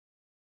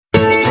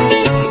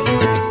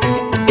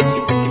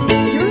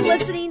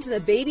the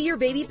Baby Your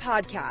Baby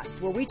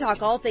podcast, where we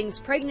talk all things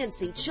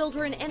pregnancy,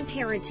 children, and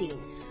parenting.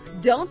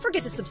 Don't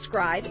forget to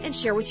subscribe and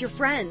share with your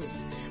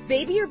friends.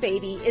 Baby Your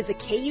Baby is a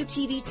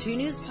KUTV 2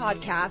 News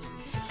podcast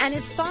and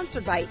is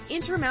sponsored by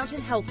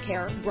Intermountain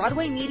Healthcare,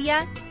 Broadway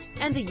Media,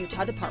 and the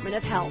Utah Department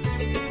of Health.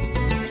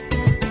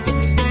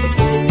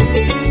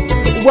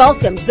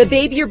 Welcome to the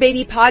Baby Your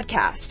Baby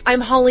podcast. I'm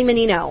Holly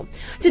Menino.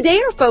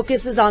 Today our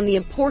focus is on the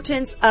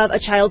importance of a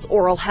child's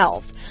oral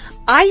health.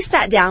 I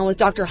sat down with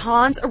Dr.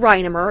 Hans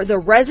Reinemer, the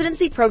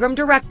Residency Program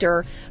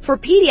Director for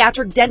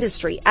Pediatric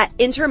Dentistry at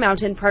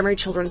Intermountain Primary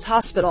Children's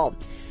Hospital.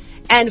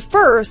 And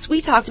first,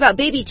 we talked about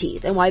baby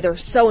teeth and why they're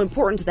so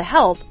important to the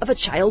health of a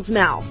child's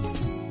mouth.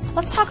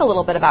 Let's talk a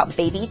little bit about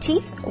baby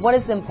teeth. What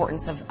is the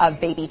importance of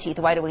baby teeth?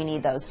 Why do we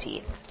need those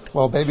teeth?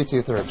 Well, baby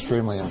teeth are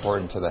extremely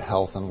important to the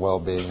health and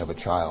well-being of a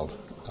child.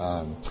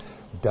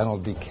 Dental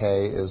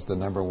decay is the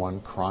number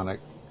one chronic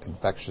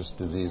infectious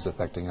disease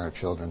affecting our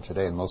children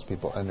today, and most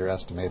people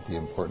underestimate the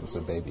importance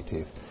of baby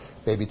teeth.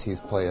 Baby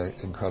teeth play an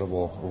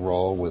incredible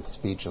role with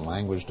speech and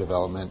language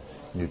development,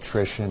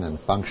 nutrition and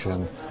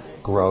function,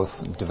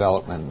 growth,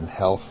 development, and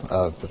health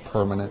of the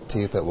permanent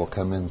teeth that will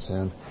come in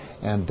soon.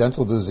 And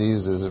dental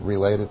disease is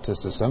related to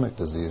systemic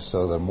disease,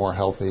 so the more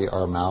healthy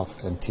our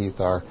mouth and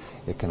teeth are,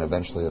 it can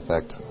eventually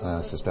affect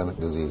systemic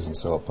disease, and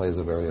so it plays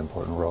a very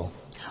important role.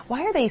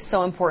 Why are they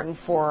so important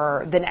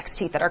for the next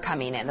teeth that are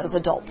coming in, those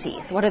adult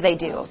teeth? What do they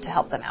do to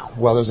help them out?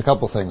 Well, there's a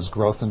couple things.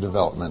 Growth and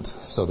development.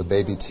 So the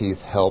baby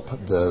teeth help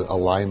the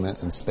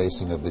alignment and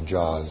spacing of the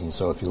jaws. And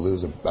so if you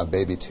lose a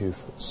baby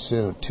tooth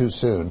too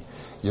soon,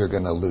 you're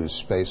going to lose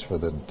space for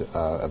the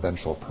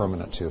eventual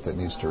permanent tooth that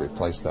needs to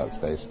replace that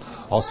space.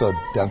 Also,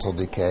 dental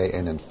decay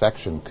and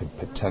infection could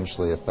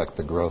potentially affect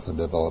the growth and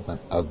development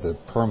of the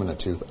permanent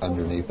tooth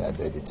underneath that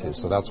baby tooth.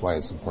 So that's why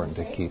it's important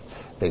to keep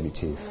baby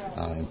teeth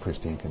in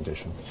pristine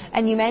condition.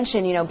 And you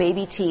mentioned,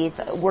 baby teeth,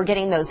 we're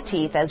getting those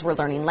teeth as we're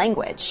learning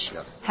language.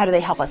 Yes. How do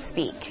they help us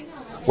speak?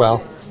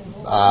 Well,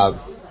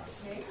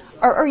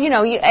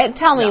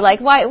 tell me,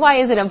 why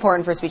is it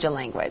important for speech and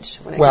language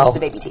when it comes to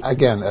baby teeth?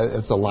 Again,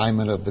 it's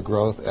alignment of the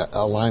growth,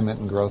 alignment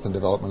and growth and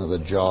development of the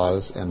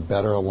jaws, and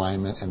better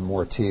alignment and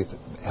more teeth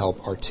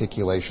help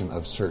articulation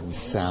of certain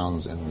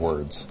sounds and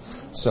words.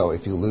 So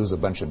if you lose a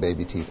bunch of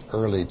baby teeth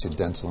early to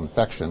dental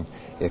infection,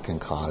 it can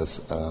cause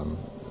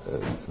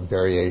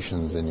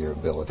variations in your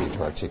ability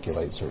to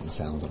articulate certain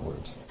sounds and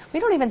words. We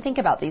don't even think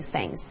about these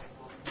things.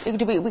 We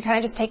kind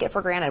of just take it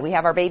for granted. We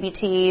have our baby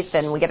teeth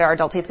and we get our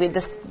adult teeth.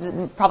 This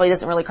probably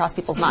doesn't really cross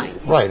people's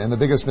minds. Right, and the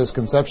biggest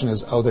misconception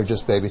is, they're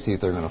just baby teeth,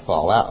 they're going to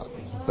fall out.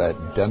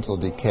 But dental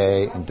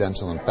decay and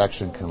dental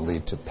infection can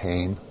lead to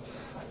pain,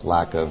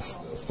 lack of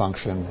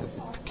function.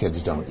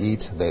 Kids don't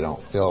eat, they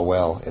don't feel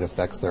well. It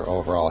affects their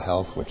overall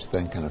health, which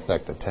then can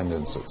affect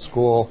attendance at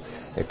school.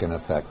 It can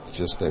affect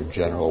just their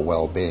general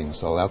well-being.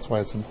 So that's why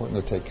it's important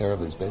to take care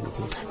of these baby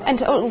teeth.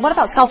 And what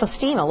about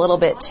self-esteem a little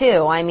bit,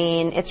 too? I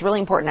mean, it's really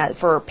important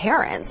for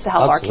parents to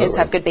help our kids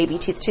have good baby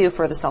teeth, too,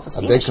 for the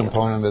self-esteem issue. A big issue.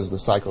 component is the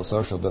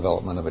psychosocial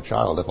development of a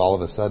child. If all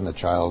of a sudden a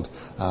child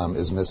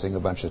is missing a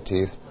bunch of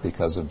teeth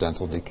because of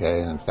dental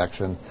decay and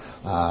infection,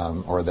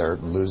 or they're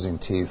losing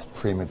teeth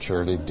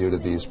prematurely due to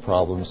these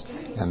problems,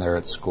 and they're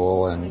at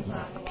school and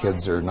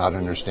kids are not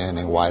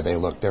understanding why they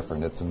look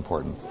different, it's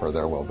important for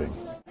their well-being.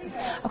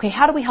 Okay,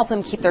 how do we help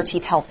them keep their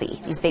teeth healthy,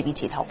 these baby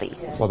teeth healthy?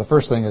 Well, the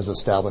first thing is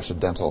establish a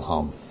dental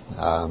home.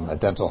 A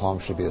dental home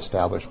should be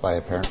established by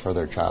a parent for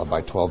their child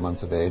by 12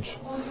 months of age.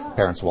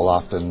 Parents will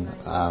often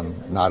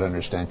not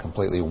understand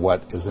completely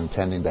what is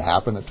intending to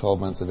happen at 12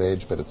 months of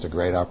age, but it's a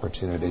great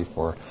opportunity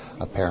for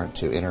a parent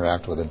to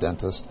interact with a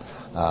dentist,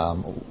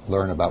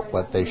 learn about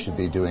what they should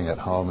be doing at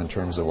home in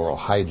terms of oral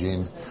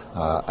hygiene,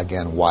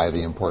 again, why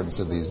the importance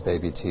of these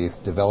baby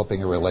teeth,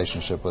 developing a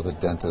relationship with a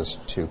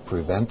dentist to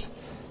prevent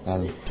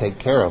and take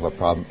care of a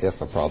problem if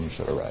a problem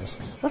should arise.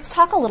 Let's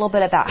talk a little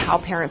bit about how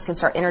parents can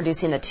start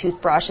introducing the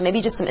toothbrush and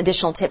maybe just some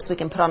additional tips we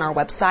can put on our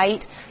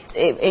website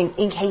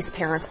in case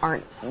parents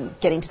aren't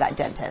getting to that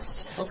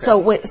dentist. Okay.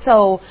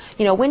 So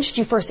when should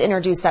you first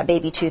introduce that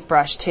baby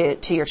toothbrush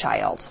to your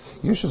child?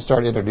 You should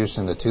start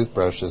introducing the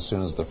toothbrush as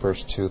soon as the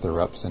first tooth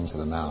erupts into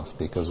the mouth,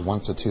 because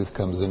once a tooth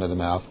comes into the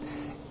mouth,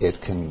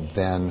 it can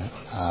then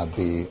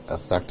be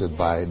affected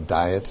by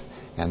diet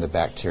and the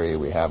bacteria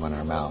we have in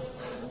our mouth.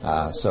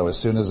 So as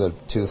soon as a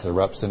tooth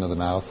erupts into the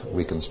mouth,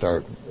 we can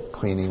start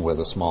cleaning with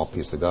a small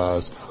piece of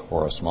gauze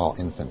or a small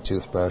infant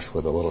toothbrush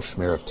with a little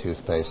smear of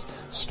toothpaste.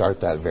 Start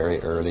that very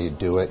early.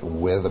 Do it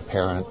with a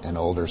parent, an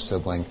older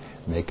sibling.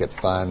 Make it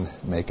fun.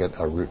 Make it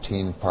a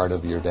routine part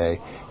of your day.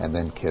 And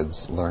then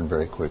kids learn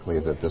very quickly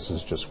that this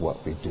is just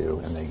what we do,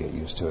 and they get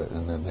used to it.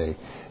 And then they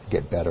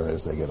get better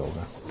as they get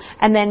older.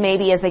 And then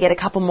maybe as they get a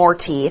couple more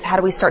teeth, how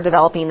do we start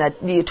developing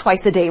the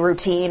twice a day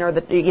routine, or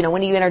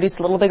when do you introduce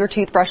a little bigger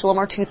toothbrush, a little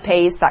more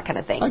toothpaste, that kind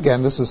of thing?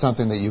 Again, this is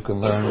something that you can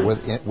learn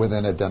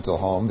within a dental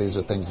home. These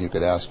are things you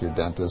could ask your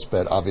dentist,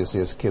 but obviously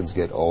as kids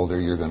get older,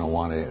 you're going to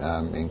want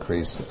to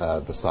increase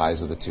the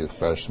size of the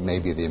toothbrush,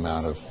 maybe the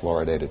amount of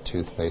fluoridated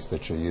toothpaste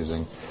that you're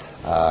using.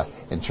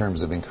 In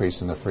terms of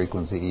increasing the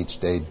frequency each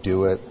day,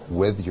 do it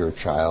with your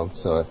child.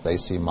 So if they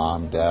see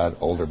mom, dad,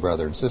 older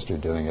brother, and sister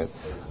doing it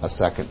a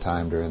second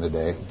time during the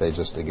day, they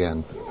just,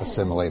 again,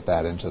 assimilate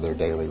that into their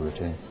daily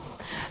routine.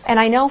 And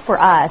I know for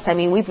us,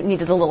 we've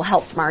needed a little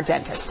help from our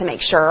dentist to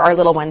make sure our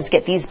little ones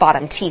get these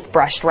bottom teeth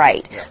brushed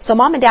right. So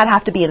mom and dad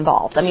have to be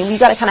involved. We've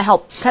got to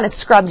help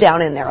scrub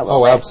down in there a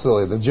little bit. Oh,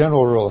 absolutely. The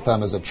general rule of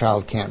thumb is a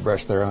child can't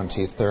brush their own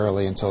teeth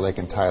thoroughly until they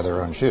can tie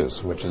their own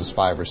shoes, which is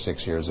 5 or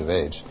 6 years of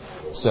age.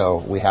 So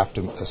we have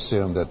to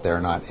assume that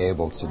they're not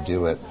able to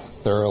do it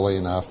thoroughly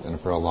enough and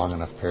for a long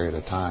enough period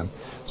of time.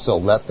 So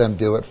let them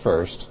do it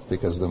first,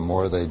 because the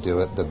more they do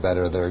it, the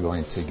better they're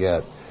going to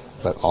get.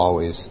 But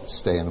always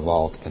stay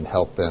involved and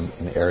help them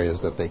in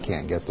areas that they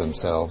can't get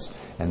themselves,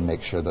 and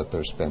make sure that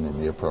they're spending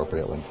the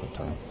appropriate length of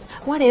time.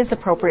 What is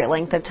appropriate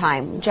length of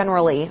time?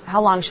 Generally,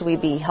 how long should we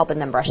be helping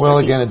them brush their teeth? Well,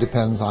 again, it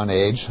depends on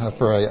age.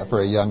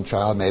 For a young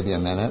child, maybe a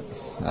minute.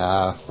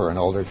 For an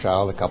older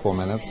child, a couple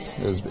minutes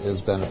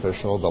is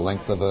beneficial. The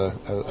length of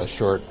a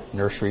short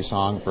nursery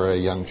song for a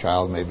young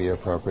child may be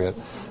appropriate.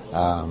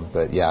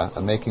 But yeah,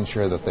 making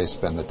sure that they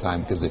spend the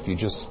time, because if you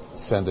just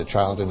send a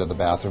child into the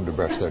bathroom to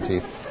brush their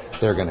teeth,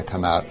 they're going to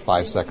come out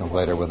 5 seconds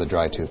later with a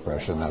dry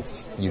toothbrush, and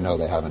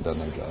they haven't done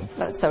their job.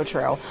 That's so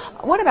true.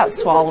 What about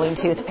swallowing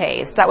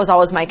toothpaste? That was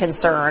always my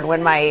concern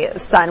when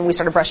we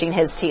started brushing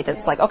his teeth.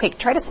 It's like, okay,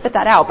 try to spit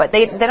that out, but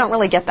they don't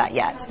really get that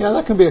yet. Yeah,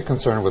 that can be a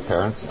concern with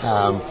parents.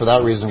 For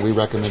that reason, we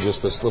recommend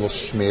just this little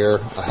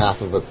smear, a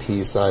half of a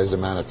pea-sized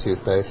amount of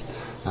toothpaste.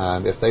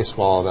 If they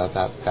swallow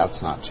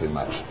that's not too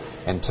much.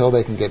 Until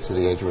they can get to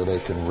the age where they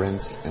can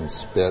rinse and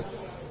spit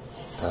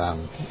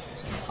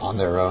on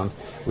their own,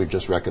 we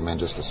just recommend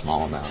just a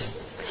small amount.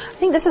 I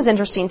think this is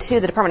interesting, too,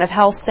 the Department of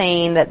Health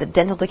saying that the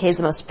dental decay is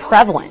the most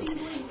prevalent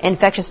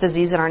infectious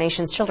disease in our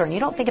nation's children.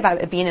 You don't think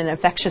about it being an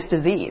infectious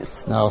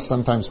disease. No,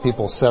 sometimes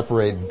people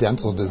separate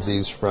dental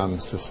disease from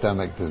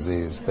systemic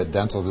disease, but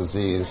dental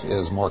disease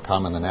is more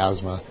common than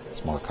asthma.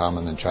 It's more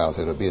common than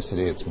childhood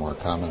obesity. It's more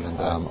common than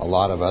a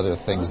lot of other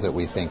things that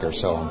we think are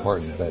so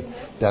important, but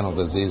dental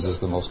disease is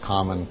the most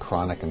common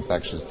chronic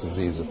infectious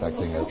disease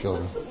affecting our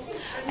children.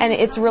 And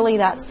it's really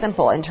that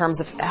simple in terms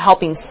of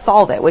helping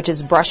solve it, which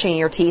is brushing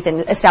your teeth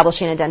and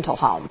establishing a dental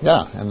home.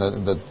 Yeah, and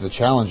the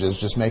challenge is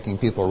just making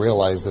people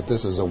realize that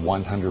this is a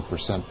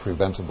 100%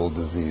 preventable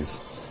disease.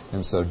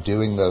 And so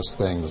doing those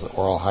things,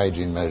 oral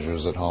hygiene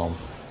measures at home,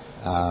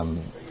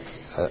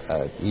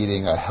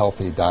 eating a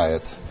healthy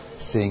diet,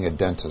 seeing a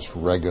dentist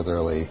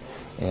regularly,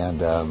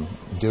 and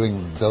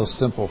doing those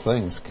simple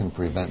things can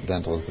prevent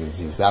dental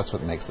disease. That's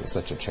what makes it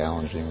such a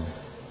challenging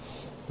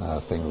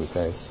thing we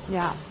face.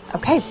 Yeah.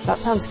 Okay,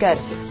 that sounds good.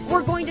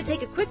 We're going to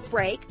take a quick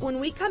break.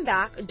 When we come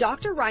back,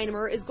 Dr.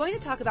 Reinemer is going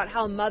to talk about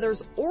how a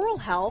mother's oral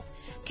health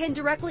can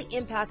directly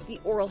impact the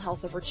oral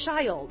health of her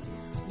child.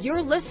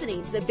 You're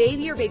listening to the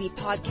Baby Your Baby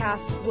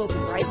podcast. We'll be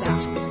right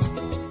back.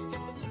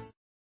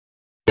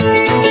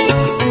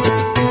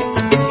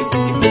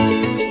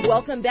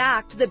 Welcome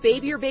back to the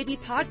Baby Your Baby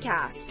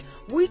podcast.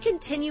 We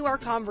continue our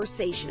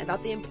conversation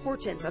about the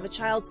importance of a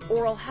child's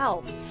oral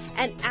health.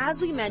 And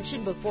as we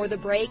mentioned before the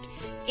break,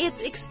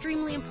 it's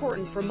extremely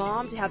important for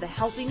mom to have a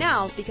healthy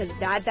mouth because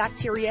bad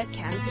bacteria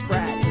can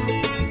spread.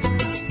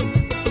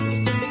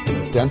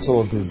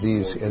 Dental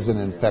disease is an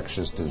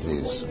infectious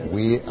disease.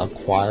 We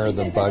acquire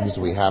the bugs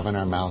we have in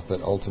our mouth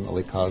that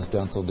ultimately cause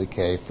dental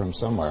decay from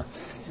somewhere.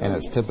 And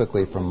it's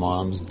typically from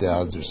moms,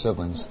 dads, or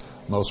siblings,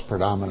 most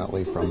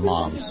predominantly from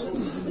moms.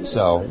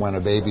 So when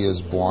a baby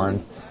is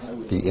born,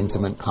 the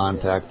intimate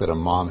contact that a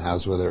mom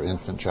has with her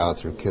infant child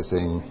through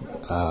kissing,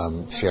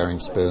 sharing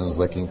spoons,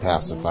 licking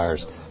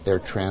pacifiers, they're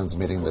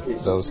transmitting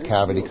those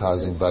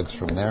cavity-causing bugs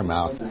from their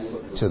mouth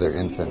to their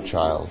infant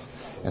child.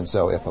 And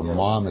so if a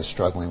mom is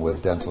struggling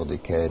with dental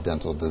decay,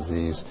 dental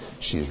disease,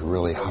 she's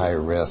really high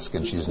risk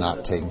and she's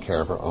not taking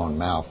care of her own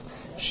mouth,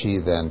 she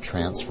then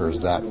transfers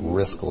that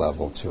risk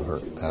level to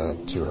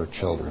her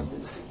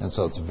children. And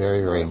so it's very,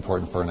 very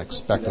important for an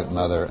expectant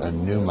mother, a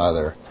new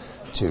mother,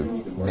 to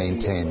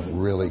maintain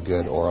really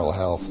good oral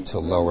health to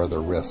lower the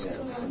risk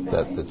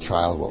that the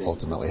child will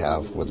ultimately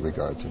have with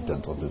regard to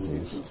dental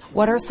disease.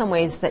 What are some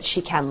ways that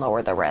she can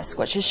lower the risk?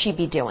 What should she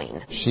be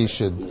doing? She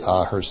should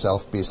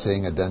herself be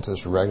seeing a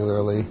dentist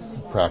regularly,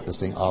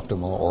 practicing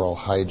optimal oral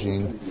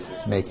hygiene,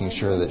 making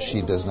sure that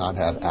she does not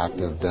have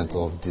active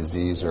dental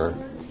disease or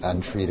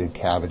untreated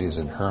cavities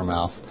in her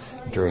mouth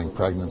during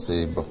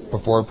pregnancy,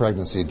 before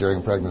pregnancy,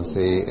 during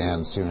pregnancy,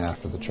 and soon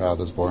after the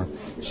child is born.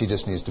 She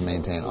just needs to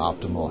maintain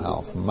optimal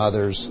health.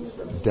 Mother's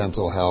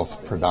dental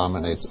health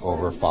predominates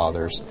over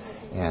father's,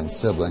 and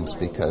siblings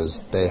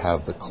because they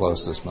have the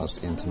closest,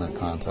 most intimate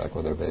contact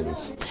with their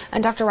babies.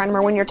 And Dr.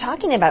 Reinimer, when you're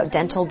talking about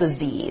dental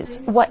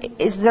disease, what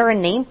is there a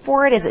name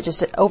for it? Is it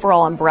just an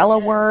overall umbrella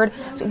word?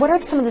 What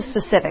are some of the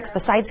specifics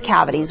besides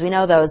cavities? We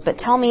know those, but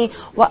tell me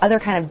what other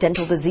kind of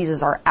dental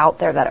diseases are out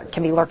there that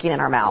can be lurking in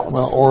our mouths.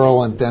 Well,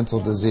 oral and dental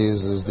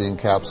disease is the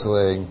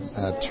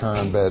encapsulating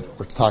term, but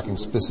we're talking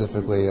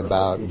specifically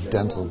about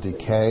dental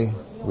decay.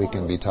 We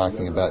can be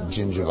talking about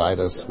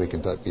gingivitis. We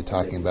can be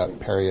talking about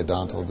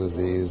periodontal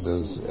disease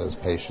as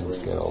patients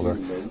get older.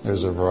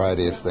 There's a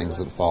variety of things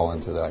that fall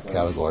into that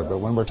category. But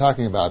when we're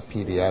talking about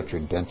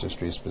pediatric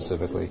dentistry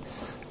specifically,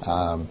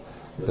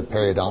 the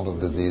periodontal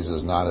disease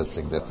is not as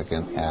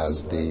significant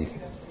as the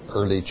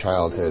early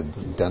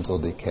childhood dental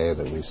decay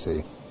that we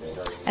see.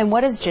 And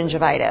what is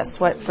gingivitis?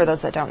 What, for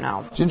those that don't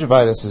know?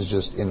 Gingivitis is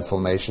just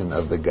inflammation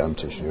of the gum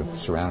tissue,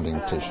 surrounding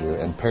tissue,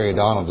 and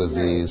periodontal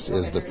disease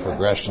is the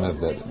progression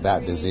of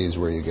that disease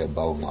where you get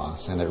bone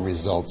loss, and it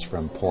results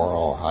from poor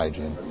oral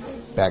hygiene.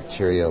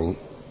 Bacteria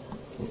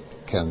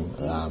can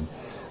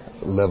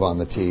live on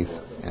the teeth,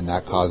 and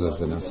that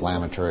causes an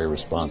inflammatory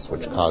response,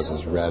 which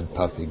causes red,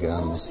 puffy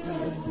gums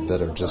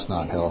that are just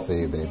not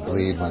healthy. They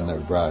bleed when they're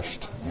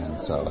brushed, and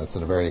so it's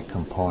a very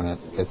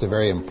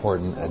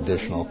important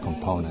additional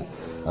component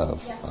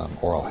of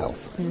oral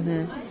health.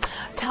 Mm-hmm.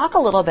 Talk a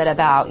little bit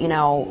about,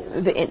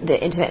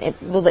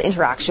 the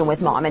interaction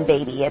with mom and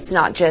baby. It's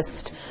not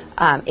just,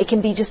 it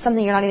can be just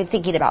something you're not even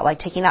thinking about, like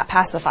taking that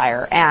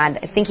pacifier and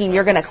thinking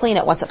you're going to clean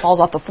it once it falls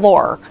off the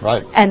floor.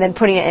 Right. And then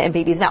putting it in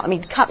baby's mouth. I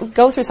mean,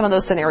 go through some of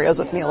those scenarios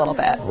with me a little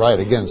bit. Right.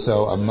 Again,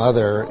 so a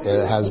mother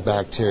has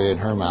bacteria in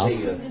her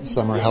mouth.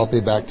 Some are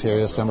healthy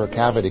bacteria, some are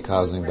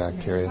cavity-causing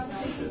bacteria.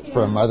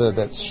 For a mother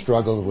that's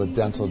struggled with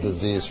dental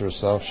disease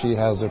herself, she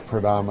has a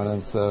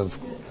predominance of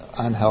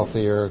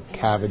unhealthy or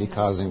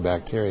cavity-causing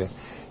bacteria.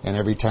 And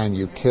every time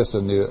you kiss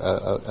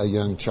a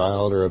young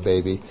child or a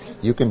baby,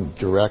 you can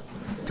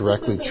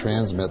directly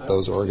transmit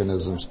those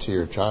organisms to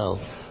your child.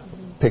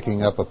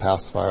 Picking up a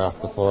pacifier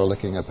off the floor,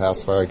 licking a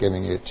pacifier,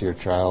 giving it to your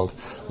child,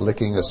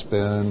 licking a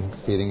spoon,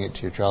 feeding it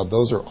to your child.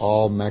 Those are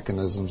all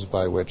mechanisms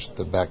by which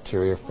the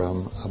bacteria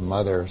from a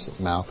mother's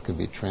mouth could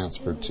be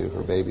transferred to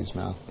her baby's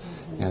mouth.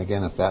 And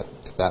again, if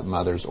that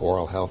mother's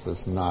oral health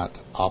is not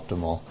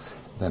optimal,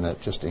 then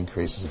it just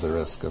increases the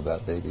risk of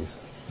that baby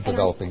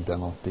developing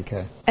dental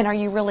decay. And are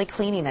you really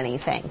cleaning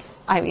anything?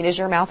 I mean, is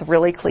your mouth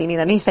really cleaning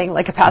anything,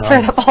 like a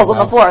pacifier that falls on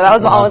the floor? That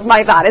was always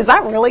my thought. Is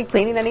that really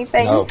cleaning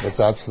anything? No, it's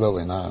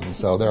absolutely not. And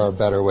so there are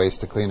better ways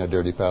to clean a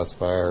dirty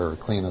pacifier or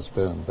clean a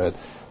spoon, but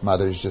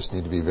mothers just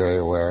need to be very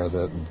aware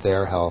that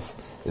their health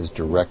is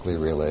directly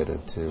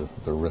related to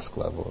the risk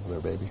level of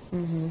their baby.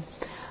 Mm-hmm.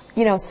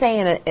 Say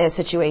in a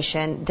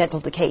situation, dental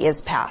decay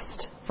is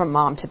passed from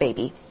mom to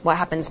baby. What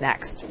happens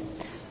next?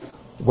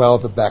 Well,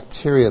 the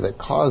bacteria that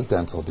cause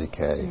dental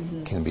decay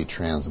can be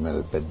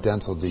transmitted, but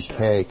dental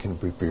decay can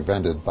be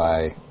prevented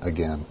by,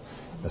 again,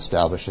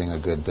 establishing a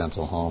good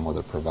dental home with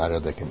a provider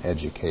that can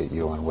educate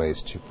you on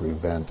ways to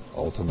prevent,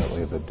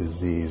 ultimately, the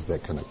disease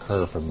that can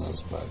occur from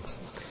those bugs.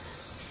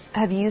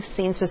 Have you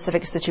seen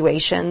specific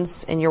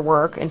situations in your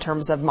work in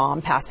terms of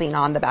mom passing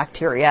on the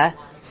bacteria?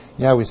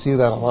 Yeah, we see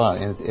that a lot,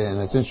 and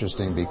it's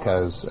interesting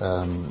because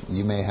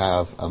you may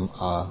have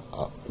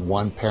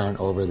one parent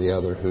over the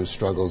other who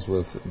struggles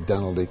with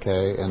dental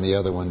decay and the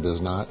other one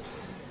does not.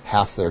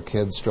 Half their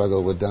kids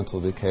struggle with dental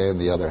decay and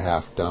the other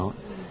half don't,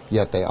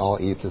 yet they all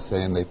eat the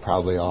same, they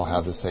probably all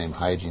have the same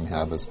hygiene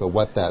habits, but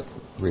what that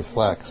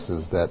reflects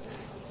is that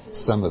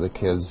some of the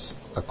kids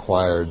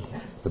acquired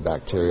the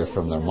bacteria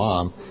from their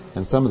mom,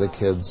 and some of the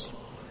kids'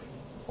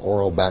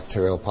 oral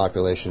bacterial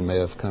population may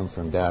have come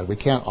from dad. We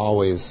can't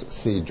always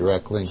see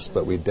direct links,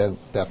 but we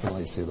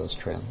definitely see those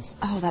trends.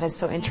 Oh, that is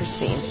so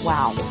interesting.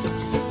 Wow.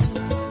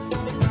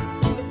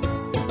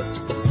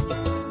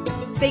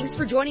 Thanks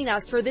for joining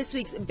us for this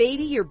week's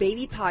Baby Your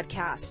Baby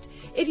podcast.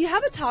 If you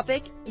have a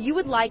topic you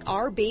would like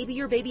our Baby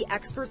Your Baby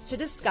experts to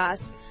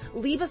discuss,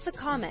 leave us a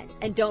comment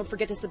and don't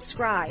forget to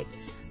subscribe.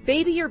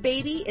 Baby Your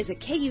Baby is a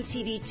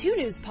KUTV 2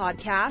 News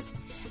podcast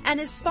and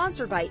is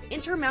sponsored by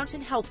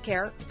Intermountain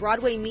Healthcare,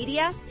 Broadway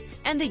Media,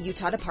 and the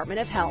Utah Department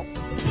of Health.